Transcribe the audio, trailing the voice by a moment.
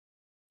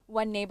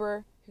One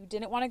neighbor who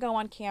didn't want to go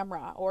on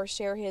camera or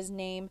share his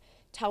name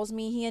tells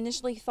me he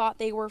initially thought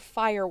they were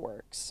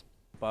fireworks.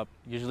 But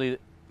usually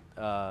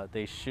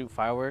they shoot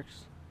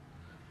fireworks,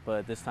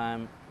 but this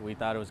time we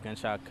thought it was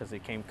gunshot because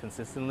it came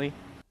consistently.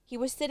 He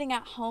was sitting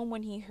at home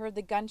when he heard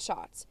the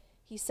gunshots.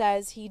 He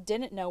says he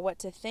didn't know what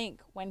to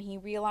think when he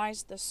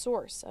realized the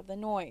source of the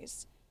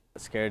noise.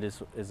 Scared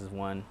is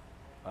one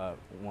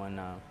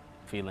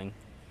feeling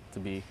to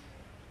be,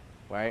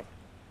 right?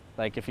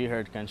 Like if you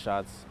heard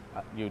gunshots,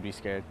 you would be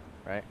scared,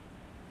 right?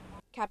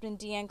 Captain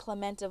Deanne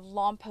Clement of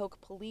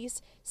Lompoc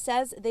Police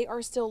says they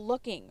are still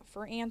looking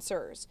for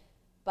answers,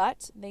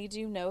 but they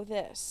do know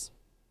this.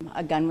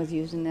 A gun was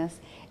used in this,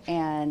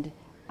 and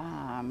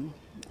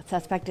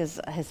suspect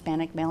is a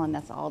Hispanic male, and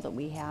that's all that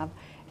we have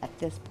at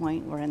this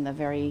point. We're in the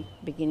very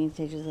beginning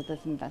stages of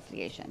this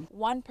investigation.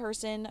 One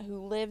person who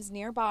lives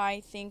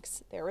nearby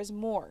thinks there is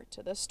more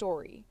to the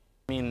story.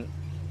 I mean,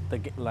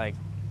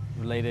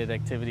 gang-related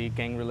activity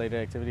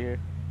here,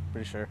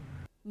 pretty sure.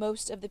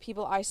 Most of the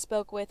people I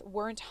spoke with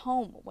weren't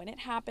home when it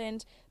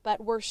happened,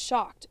 but were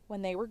shocked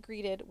when they were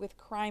greeted with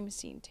crime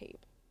scene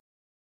tape.